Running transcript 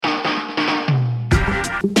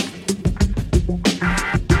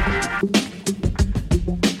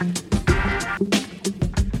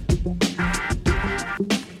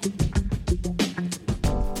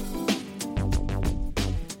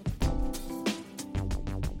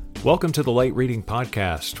Welcome to the Light Reading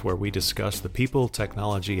Podcast, where we discuss the people,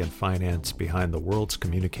 technology, and finance behind the world's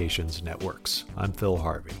communications networks. I'm Phil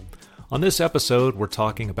Harvey. On this episode, we're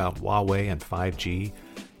talking about Huawei and 5G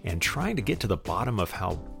and trying to get to the bottom of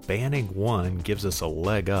how banning one gives us a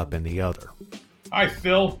leg up in the other. Hi,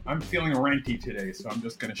 Phil. I'm feeling ranty today, so I'm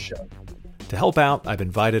just going to shout. To help out, I've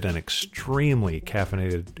invited an extremely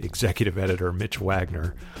caffeinated executive editor, Mitch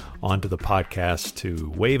Wagner, onto the podcast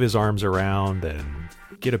to wave his arms around and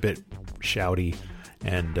get a bit shouty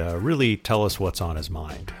and really tell us what's on his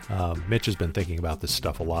mind. Mitch has been thinking about this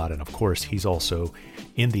stuff a lot, and of course, he's also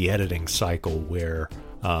in the editing cycle where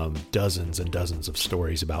dozens and dozens of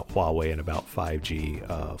stories about Huawei and about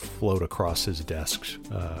 5G float across his desks,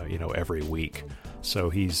 every week.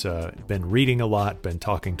 So he's been reading a lot, been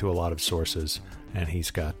talking to a lot of sources, and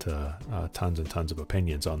he's got tons and tons of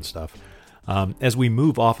opinions on stuff. As we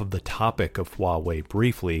move off of the topic of Huawei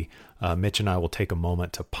briefly, Mitch and I will take a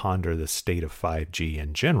moment to ponder the state of 5G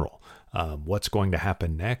in general. What's going to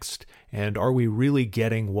happen next? And are we really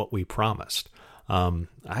getting what we promised?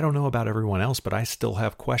 I don't know about everyone else, but I still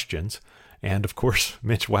have questions. And of course,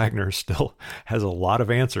 Mitch Wagner still has a lot of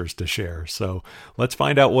answers to share. So let's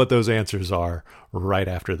find out what those answers are right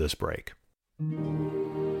after this break.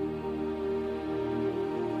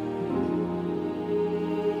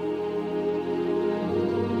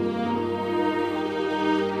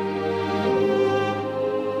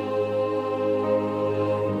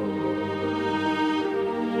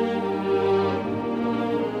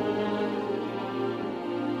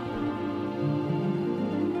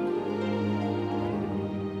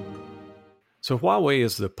 So Huawei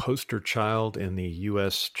is the poster child in the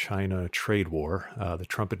U.S.-China trade war. The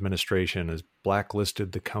Trump administration has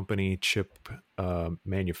blacklisted the company. Chip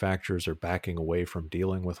manufacturers are backing away from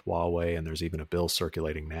dealing with Huawei, and there's even a bill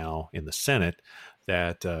circulating now in the Senate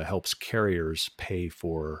that helps carriers pay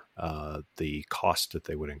for the cost that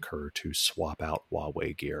they would incur to swap out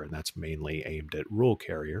Huawei gear, and that's mainly aimed at rural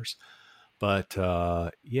carriers. But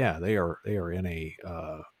they are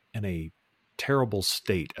in a terrible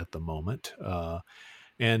state at the moment.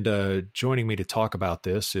 And joining me to talk about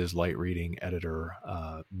this is Light Reading editor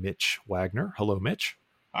Mitch Wagner. Hello, Mitch.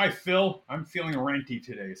 Hi, Phil. I'm feeling ranty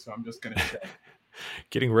today, so I'm just going to shout.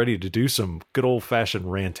 Getting ready to do some good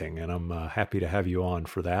old-fashioned ranting, and I'm happy to have you on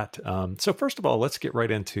for that. So first of all, let's get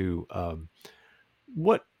right into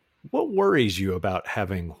what worries you about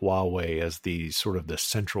having Huawei as the sort of the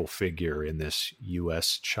central figure in this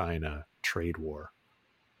U.S.-China trade war?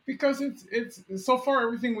 Because it's so far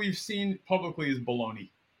everything we've seen publicly is baloney.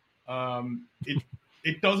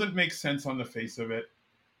 It doesn't make sense on the face of it.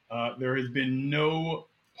 There has been no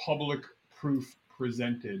public proof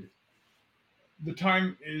presented. The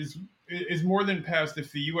time is more than past.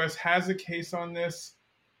 If the U.S. has a case on this,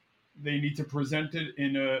 they need to present it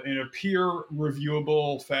in a peer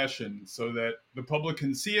reviewable fashion so that the public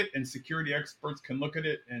can see it and security experts can look at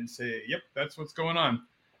it and say, "Yep, that's what's going on."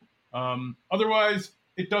 Otherwise,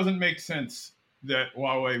 it doesn't make sense that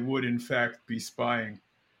Huawei would, in fact, be spying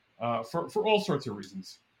for all sorts of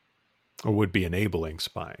reasons. Or would be enabling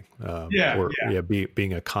spying.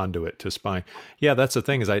 Being a conduit to spying. Yeah, that's the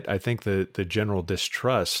thing is I think the general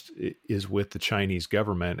distrust is with the Chinese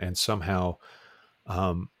government, and somehow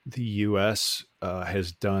the U.S.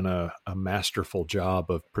 Has done a masterful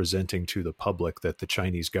job of presenting to the public that the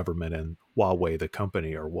Chinese government and Huawei, the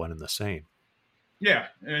company, are one and the same. Yeah,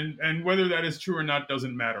 and whether that is true or not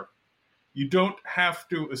doesn't matter. You don't have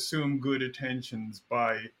to assume good intentions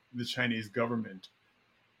by the Chinese government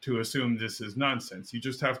to assume this is nonsense. You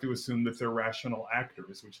just have to assume that they're rational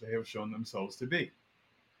actors, which they have shown themselves to be.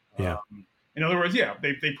 Yeah. In other words, yeah,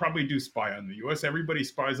 they probably do spy on the U.S. Everybody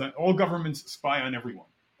spies on, all governments spy on everyone.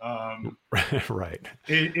 Right.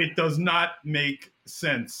 It does not make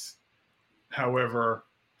sense, however,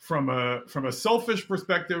 from a selfish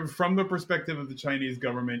perspective, from the perspective of the Chinese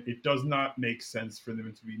government, it does not make sense for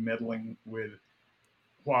them to be meddling with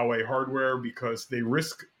Huawei hardware because they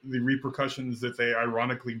risk the repercussions that they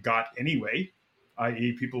ironically got anyway,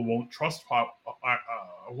 i.e. people won't trust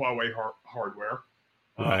Huawei hardware.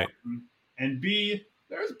 Right. And B,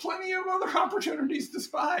 there's plenty of other opportunities to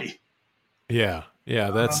spy. Yeah.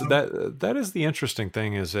 That is the interesting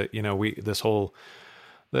thing is that, this whole...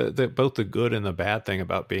 both the good and the bad thing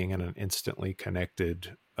about being in an instantly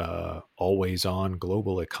connected, always on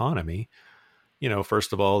global economy.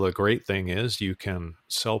 First of all, the great thing is you can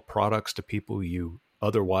sell products to people you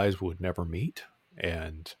otherwise would never meet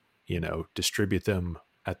and, distribute them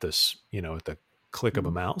at this, at the click of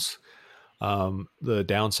a mouse. The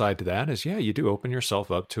downside to that is, you do open yourself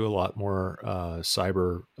up to a lot more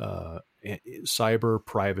cyber cyber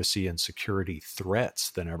privacy and security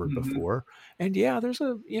threats than ever Hmm. before. And yeah, there's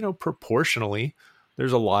proportionally,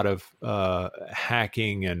 there's a lot of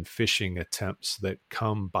hacking and phishing attempts that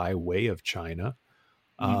come by way of China.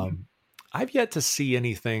 Hmm. I've yet to see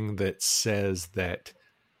anything that says that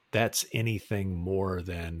that's anything more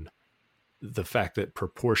than the fact that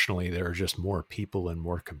proportionally there are just more people and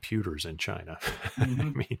more computers in China. I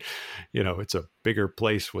Hmm. mean, it's a bigger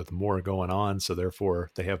place with more going on, so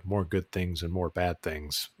therefore they have more good things and more bad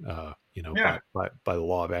things. Yeah, By the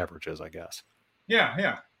law of averages, I guess. yeah,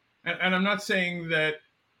 yeah. And I'm not saying that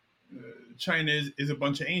China is a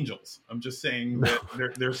bunch of angels. I'm just saying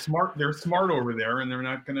that they're smart. They're smart over there, and they're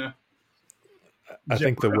not going to I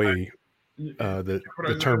think the jeopardize. way the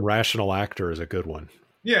jeopardize term rational actor is a good one.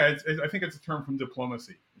 Yeah, I think it's a term from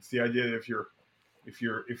diplomacy. It's the idea that if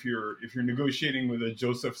you're negotiating with a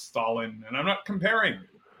Joseph Stalin, and I'm not comparing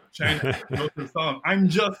China to Joseph Stalin. I'm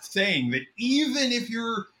just saying that even if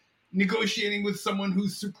you're negotiating with someone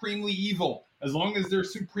who's supremely evil, as long as they're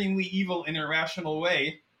supremely evil in a rational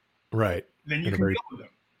way, Right. then you In a can very deal with them.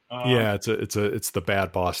 Yeah, it's the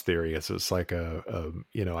bad boss theory. It's like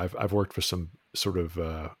I've worked with some sort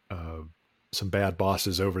of some bad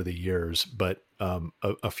bosses over the years, but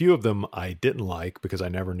a few of them I didn't like because I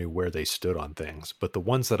never knew where they stood on things. But the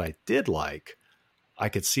ones that I did like, I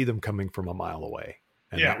could see them coming from a mile away,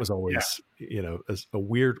 and Yeah, that was yeah, always a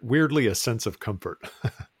weirdly a sense of comfort.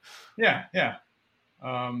 yeah, yeah.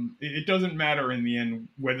 It doesn't matter in the end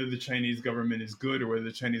whether the Chinese government is good or whether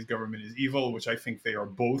the Chinese government is evil, which I think they are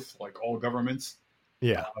both, like all governments.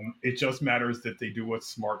 Yeah. It just matters that they do what's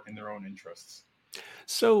smart in their own interests.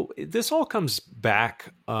 So this all comes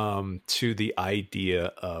back to the idea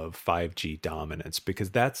of 5G dominance, because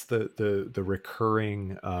that's the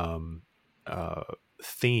recurring uh,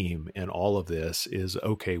 theme in all of this is,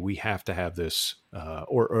 okay, we have to have this,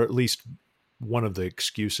 or at least one of the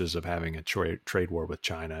excuses of having a trade war with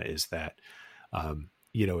China is that,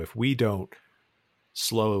 if we don't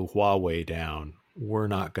slow Huawei down, we're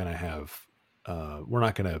not going to have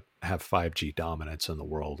 5G dominance in the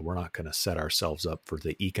world. We're not going to set ourselves up for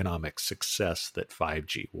the economic success that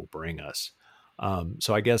 5G will bring us.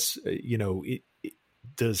 So I guess,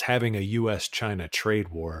 does having a U.S. China trade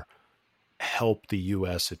war help the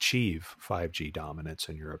U.S. achieve 5G dominance,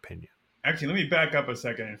 in your opinion? Actually, let me back up a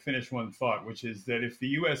second and finish one thought, which is that if the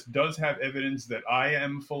U.S. does have evidence that I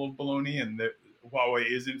am full of baloney and that Huawei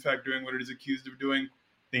is in fact doing what it is accused of doing,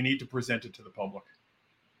 they need to present it to the public.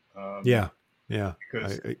 Um, Yeah. Yeah.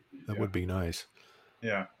 because, That yeah, would be nice.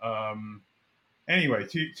 yeah. Anyway,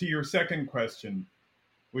 to your second question,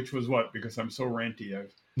 which was what? Because I'm so ranty,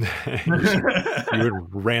 You were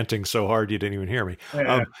ranting so hard you didn't even hear me.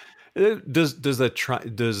 yeah.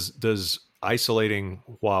 Does isolating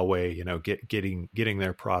Huawei, getting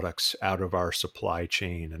their products out of our supply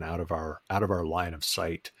chain and out of our line of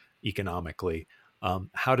sight economically,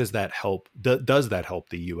 how does that help? Does that help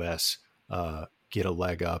the U.S. Get a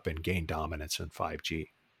leg up and gain dominance in 5G?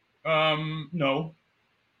 No.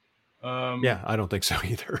 Yeah, I don't think so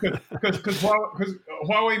either. Because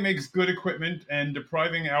Huawei makes good equipment, and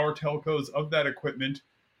depriving our telcos of that equipment,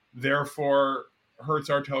 therefore, hurts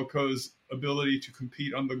our telcos' ability to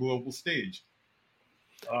compete on the global stage.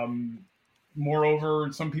 Um, Moreover,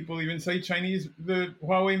 some people even say the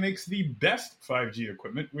Huawei makes the best 5G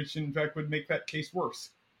equipment, which in fact would make that case worse.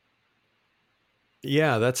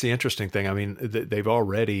 Yeah, that's the interesting thing. I mean, they've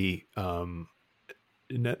already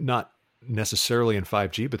not necessarily in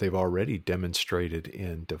 5G, but they've already demonstrated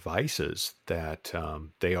in devices that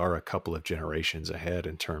they are a couple of generations ahead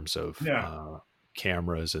in terms of Yeah,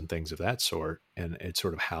 cameras and things of that sort. And it's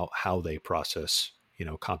sort of how they process,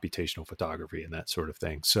 computational photography and that sort of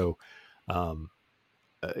thing. So,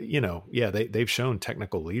 yeah, they've shown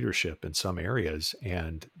technical leadership in some areas,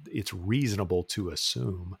 and it's reasonable to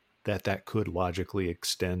assume that could logically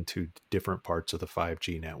extend to different parts of the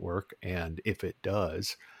 5G network. And if it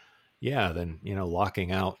does, yeah, then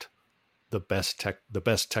locking out the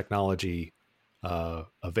best technology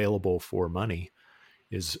available for money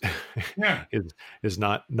is yeah. is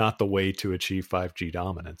not the way to achieve 5G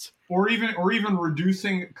dominance. Or even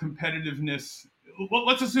reducing competitiveness. Well,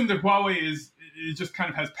 let's assume that Huawei is just kind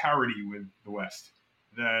of has parity with the West.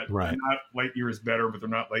 That they're Right. not light years better, but they're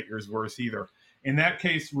not light years worse either. In that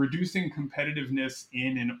case, reducing competitiveness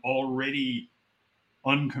in an already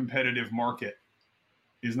uncompetitive market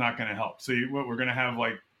is not going to help. So what we're going to have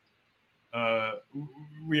like uh,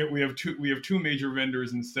 we have two major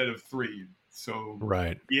vendors instead of three. So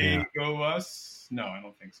Right. yay Yeah. go us? No, I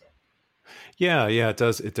don't think so. Yeah. Yeah. It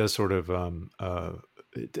does. It does sort of.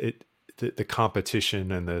 It the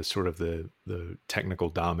competition and the sort of the technical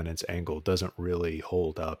dominance angle doesn't really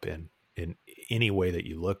hold up in any way that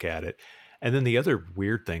you look at it. And then the other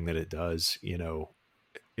weird thing that it does,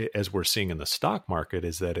 as we're seeing in the stock market,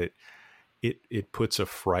 is that it puts a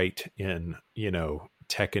fright in,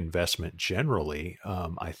 tech investment generally.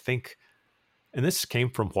 I think, and this came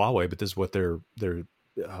from Huawei, but this is what their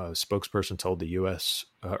spokesperson told the U.S.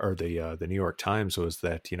 Or the New York Times, was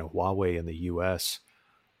that Huawei in the U.S.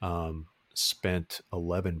 Spent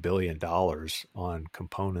 $11 billion on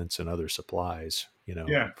components and other supplies,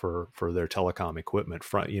 for their telecom equipment.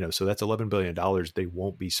 So that's $11 billion they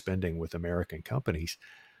won't be spending with American companies.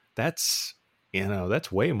 That's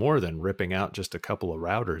way more than ripping out just a couple of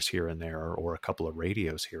routers here and there, or a couple of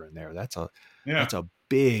radios here and there. That's a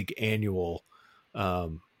big annual,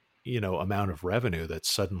 amount of revenue that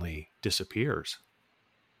suddenly disappears.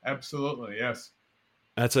 Absolutely. Yes.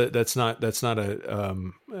 That's not a,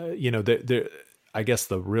 I guess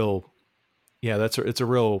the real, it's a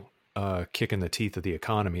real kick in the teeth of the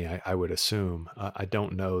economy. I would assume. I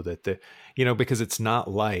don't know that because it's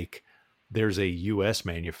not like there's a U.S.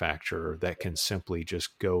 manufacturer that can simply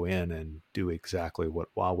just go in and do exactly what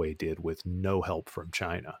Huawei did with no help from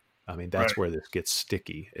China. I mean, that's where this gets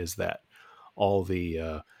sticky, is that all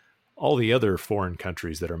the other foreign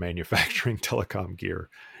countries that are manufacturing telecom gear,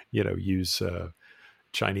 use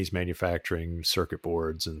Chinese manufacturing circuit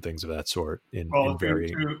boards and things of that sort.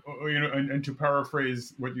 To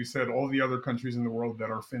paraphrase what you said, all the other countries in the world that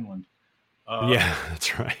are Finland.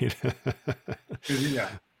 That's right.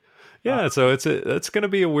 Yeah. So it's going to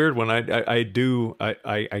be a weird one.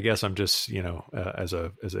 I guess I'm just,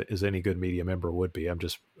 as any good media member would be, I'm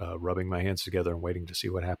just rubbing my hands together and waiting to see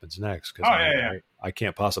what happens next. Because I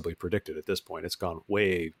can't possibly predict it at this point. It's gone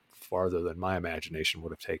way farther than my imagination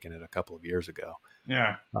would have taken it a couple of years ago.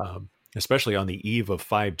 Yeah. Especially on the eve of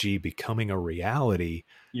 5G becoming a reality,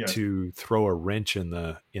 to throw a wrench in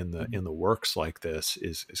the works like this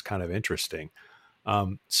is kind of interesting.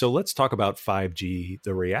 So let's talk about 5G,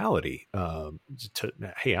 the reality.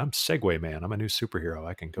 Hey, I'm Segway man. I'm a new superhero.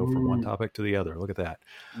 I can go from one topic to the other. Look at that.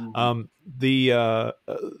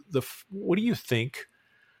 What do you think,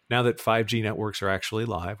 now that 5G networks are actually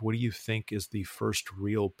live, what do you think is the first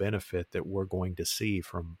real benefit that we're going to see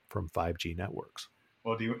from 5G networks?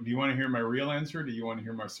 Well, do you want to hear my real answer, or do you want to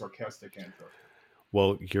hear my sarcastic answer?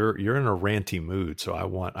 Well, you're in a ranty mood, so I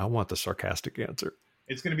want the sarcastic answer.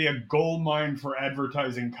 It's going to be a gold mine for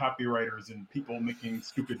advertising copywriters and people making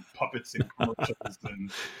stupid puppets in commercials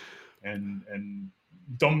and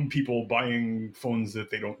dumb people buying phones that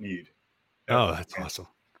they don't need. That's awesome.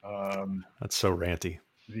 That's so ranty.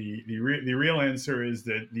 The real answer is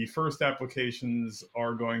that the first applications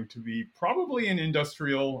are going to be probably in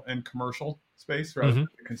industrial and commercial space rather than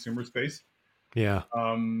the consumer space. Yeah.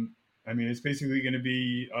 It's basically going to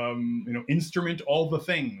be, instrument all the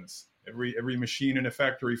things. Every machine in a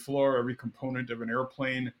factory floor, every component of an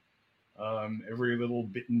airplane, every little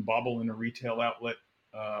bit and bobble in a retail outlet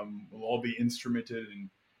will all be instrumented,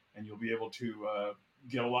 and you'll be able to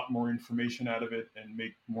get a lot more information out of it and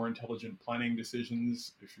make more intelligent planning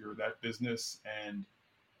decisions if you're that business, and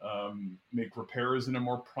make repairs in a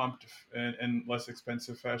more prompt and less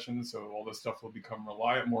expensive fashion. So all this stuff will become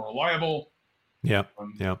more reliable. Yeah.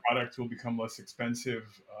 Products will become less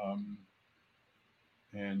expensive.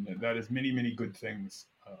 And that is many, many good things.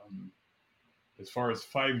 As far as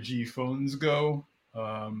 5G phones go,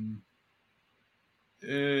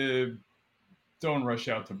 don't rush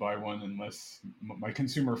out to buy one unless my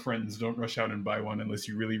consumer friends don't rush out and buy one unless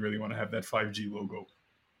you really, really want to have that 5G logo.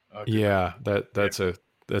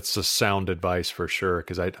 That's a sound advice for sure.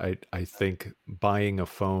 Because I think buying a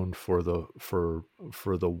phone for the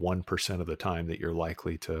 1% of the time that you're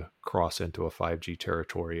likely to cross into a 5G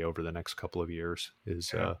territory over the next couple of years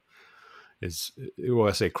is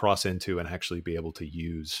I say cross into and actually be able to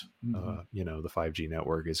use the 5G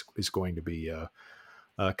network is going to be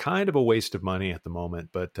kind of a waste of money at the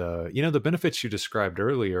moment. But the benefits you described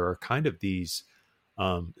earlier are kind of these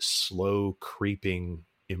slow creeping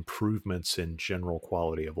improvements in general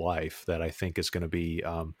quality of life that I think is going to be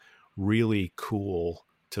really cool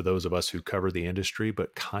to those of us who cover the industry,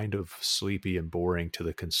 but kind of sleepy and boring to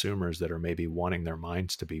the consumers that are maybe wanting their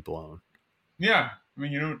minds to be blown. Yeah.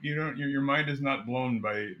 Your mind is not blown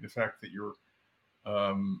by the fact that your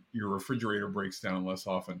refrigerator breaks down less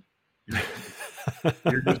often.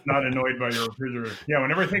 You're just not annoyed by your refrigerator. Yeah.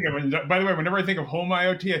 Whenever I think of home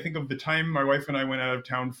IoT, I think of the time my wife and I went out of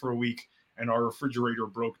town for a week and our refrigerator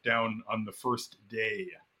broke down on the first day.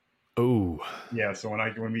 Oh, Yeah, so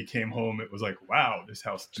when we came home, it was like, wow, this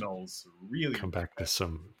house smells really, come really back to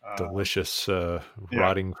some bad. delicious Yeah,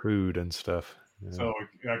 rotting food and stuff. Yeah. so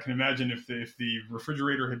I can imagine if the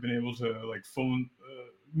refrigerator had been able to like phone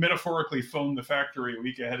metaphorically phone the factory a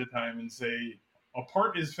week ahead of time and say a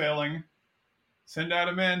part is failing, send out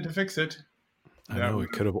a man to fix it. I That know would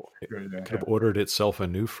it could have ordered itself a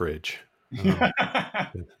new fridge. Um, yeah.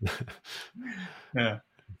 Yeah.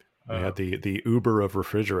 they Uh, had the Uber of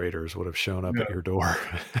refrigerators would have shown up yeah. at your door.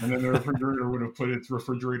 And then the refrigerator would have put its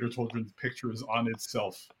refrigerator children's pictures on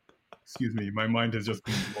itself. Excuse me, my mind has just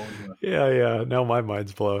been blown here. Yeah. Now my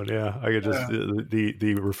mind's blown. Yeah, I could just Yeah.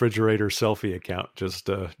 the refrigerator selfie account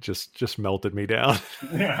just melted me down.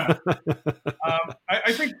 Yeah.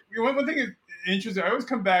 I think one thing is interesting. I always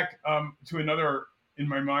come back to another in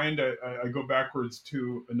my mind. I go backwards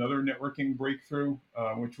to another networking breakthrough,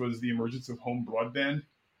 which was the emergence of home broadband.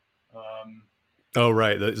 Um, Oh,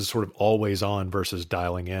 right. That is sort of always on versus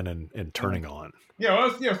dialing in and uh, turning on. yeah,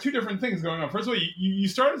 well, two different things going on. First of all, you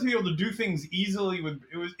started to be able to do things easily with.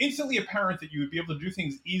 It was instantly apparent that you would be able to do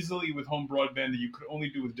things easily with home broadband that you could only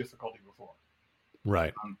do with difficulty before,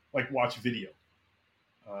 Right. like watch video.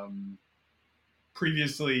 Um,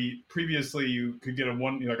 previously you could get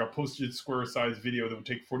like a postage square size video that would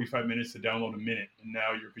take 45 minutes to download a minute, and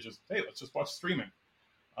now you could just, hey, let's just watch streaming.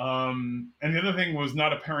 And the other thing was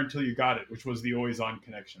not apparent till you got it, which was the always on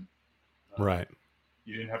connection. Right.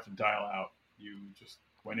 You didn't have to dial out, you just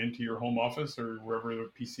went into your home office or wherever the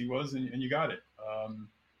PC was, and you got it.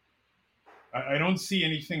 I don't see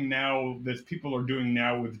anything now that people are doing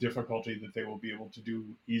now with difficulty that they will be able to do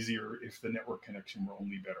easier if the network connection were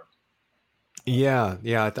only better. Yeah.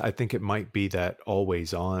 I think it might be that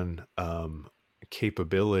always on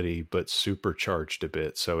capability, but supercharged a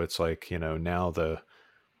bit. So it's like, now the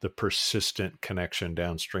persistent connection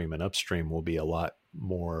downstream and upstream will be a lot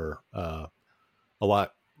more, a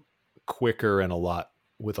lot quicker and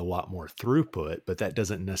with a lot more throughput, but that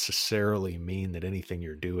doesn't necessarily mean that anything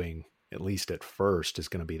you're doing, at least at first, is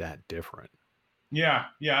going to be that different. Yeah.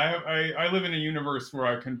 I live in a universe where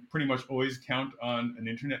I can pretty much always count on an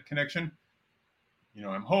internet connection.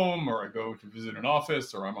 I'm home, or I go to visit an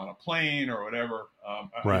office, or I'm on a plane, or whatever.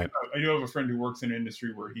 Right. I do have a friend who works in an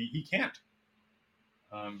industry where he can't.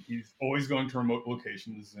 He's always going to remote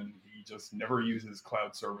locations, and he just never uses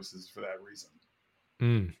cloud services for that reason,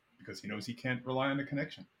 because he knows he can't rely on the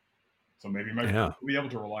connection. So maybe my friend will be able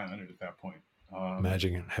to rely on it at that point.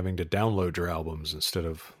 Imagine having to download your albums instead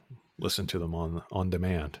of listen to them on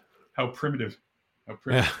demand. How primitive!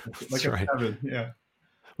 Yeah, like that's right. Yeah.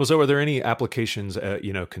 Well, so are there any applications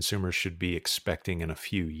consumers should be expecting in a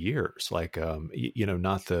few years? Like not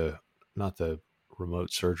the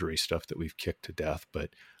remote surgery stuff that we've kicked to death,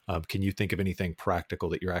 but can you think of anything practical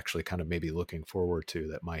that you're actually kind of maybe looking forward to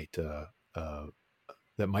that might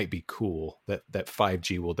be cool, that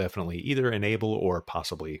 5G will definitely either enable or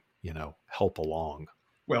possibly help along?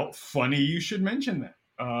 Well, funny you should mention that.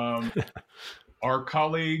 Our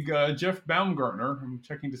colleague Jeff Baumgartner, I'm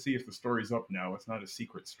checking to see if the story's up now. It's not a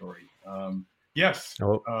secret story. Yes.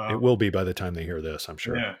 It will be by the time they hear this, I'm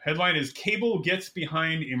sure. Yeah. Headline is Cable Gets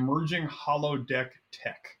Behind Emerging Holodeck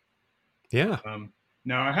Tech. Yeah.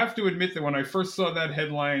 Now, I have to admit that when I first saw that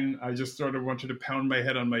headline, I just sort of wanted to pound my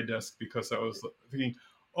head on my desk, because I was thinking,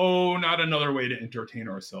 oh, not another way to entertain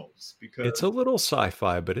ourselves. Because it's a little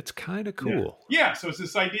sci-fi, but it's kind of cool. Yeah. So it's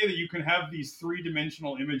this idea that you can have these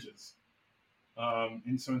three-dimensional images.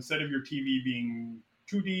 And so instead of your TV being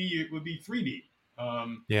 2D, it would be 3D.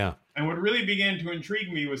 Yeah. And what really began to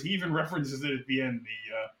intrigue me was he even references it at the end,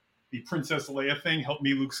 the Princess Leia thing, help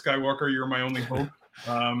me, Luke Skywalker, you're my only hope.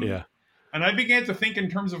 Yeah. And I began to think in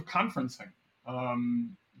terms of conferencing.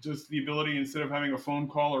 Just the ability, instead of having a phone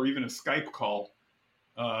call or even a Skype call,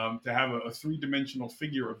 to have a three-dimensional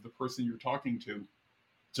figure of the person you're talking to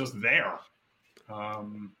just there.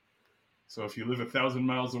 So if you live 1,000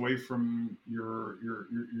 miles away from your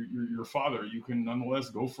father, you can nonetheless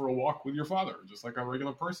go for a walk with your father, just like a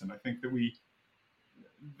regular person. I think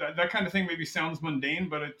that that kind of thing maybe sounds mundane,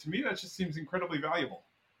 but to me that just seems incredibly valuable.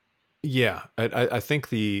 Yeah, I think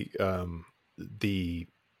that's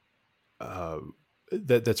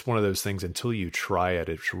one of those things. Until you try it,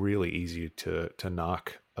 it's really easy to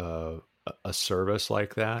knock a service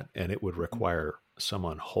like that, and it would require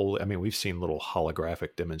someone wholly. I mean, we've seen little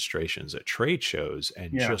holographic demonstrations at trade shows,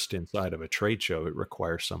 and just inside of a trade show, it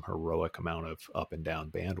requires some heroic amount of up and down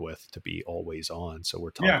bandwidth to be always on. So we're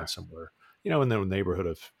talking somewhere, in the neighborhood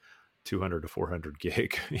of 200 to 400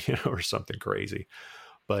 gig, or something crazy.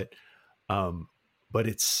 But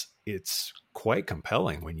it's quite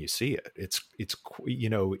compelling when you see it. It's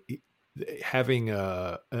having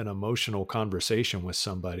an emotional conversation with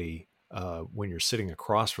somebody when you're sitting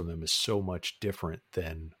across from them is so much different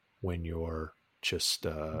than when you're just,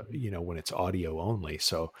 when it's audio only.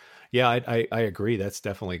 So yeah, I agree. That's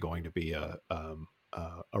definitely going to be a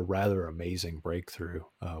rather amazing breakthrough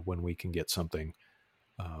when we can get something,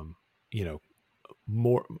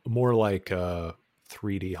 more like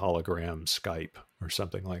 3D hologram Skype or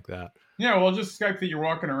something like that. Yeah, well, just Skype that you're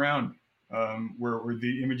walking around, where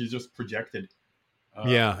the image is just projected.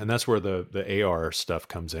 Yeah, and that's where the AR stuff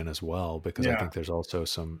comes in as well, because I Yeah. think there's also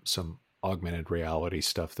some augmented reality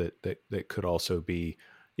stuff that could also be,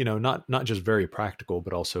 not just very practical,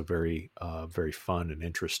 but also very very fun and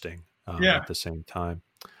interesting Yeah. at the same time.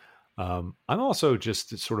 I'm also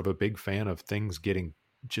just sort of a big fan of things getting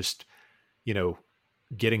just,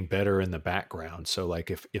 getting better in the background. So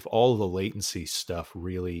like if all the latency stuff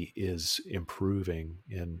really is improving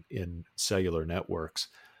in cellular networks,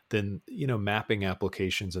 then, mapping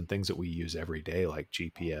applications and things that we use every day, like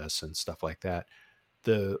GPS and stuff like that,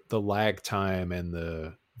 the lag time and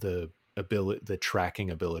the ability, the tracking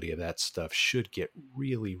ability of that stuff should get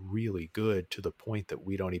really, really good, to the point that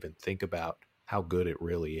we don't even think about how good it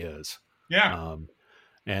really is. Yeah.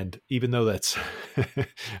 And even though that's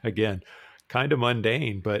again kind of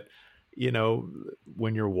mundane, but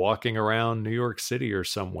when you're walking around New York City or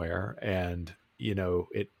somewhere, and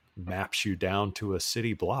it maps you down to a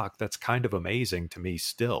city block, that's kind of amazing to me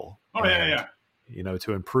still. Oh, And, yeah.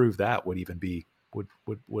 to improve that would even be would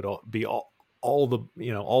be all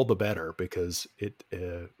the better, because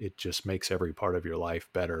it just makes every part of your life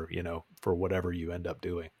better, for whatever you end up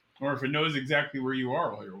doing. Or if it knows exactly where you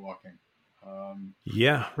are while you're walking.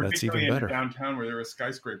 Yeah, that's even better. In downtown where there are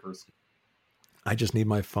skyscrapers. I just need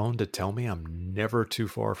my phone to tell me I'm never too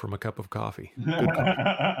far from a cup of coffee. Good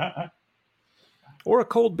coffee. Or a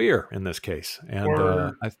cold beer in this case.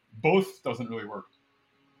 And both doesn't really work.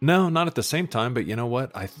 No, not at the same time. But you know what?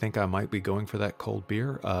 I think I might be going for that cold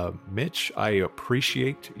beer. Mitch, I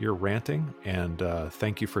appreciate your ranting, and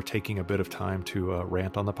thank you for taking a bit of time to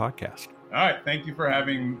rant on the podcast. All right. Thank you for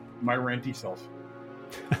having my ranty self.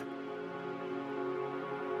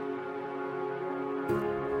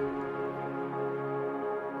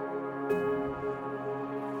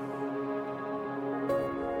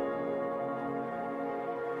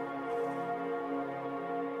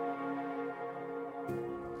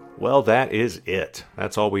 Well, that is it.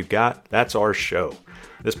 That's all we've got. That's our show.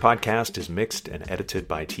 This podcast is mixed and edited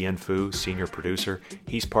by Tien Fu, senior producer.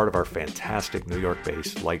 He's part of our fantastic New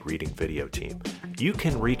York-based Light Reading video team. You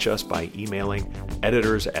can reach us by emailing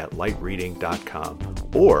editors@lightreading.com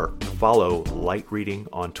or follow Light Reading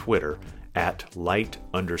on Twitter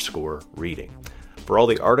 @light_reading. For all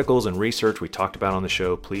the articles and research we talked about on the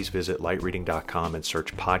show, please visit lightreading.com and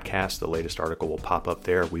search podcast. The latest article will pop up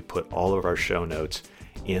there. We put all of our show notes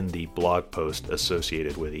in the blog post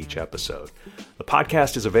associated with each episode. The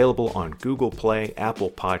podcast is available on Google Play,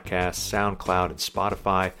 Apple Podcasts, SoundCloud, and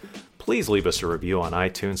Spotify. Please leave us a review on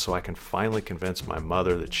iTunes so I can finally convince my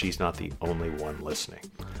mother that she's not the only one listening.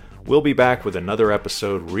 We'll be back with another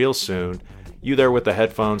episode real soon. You there with the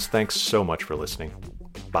headphones, thanks so much for listening.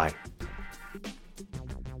 Bye.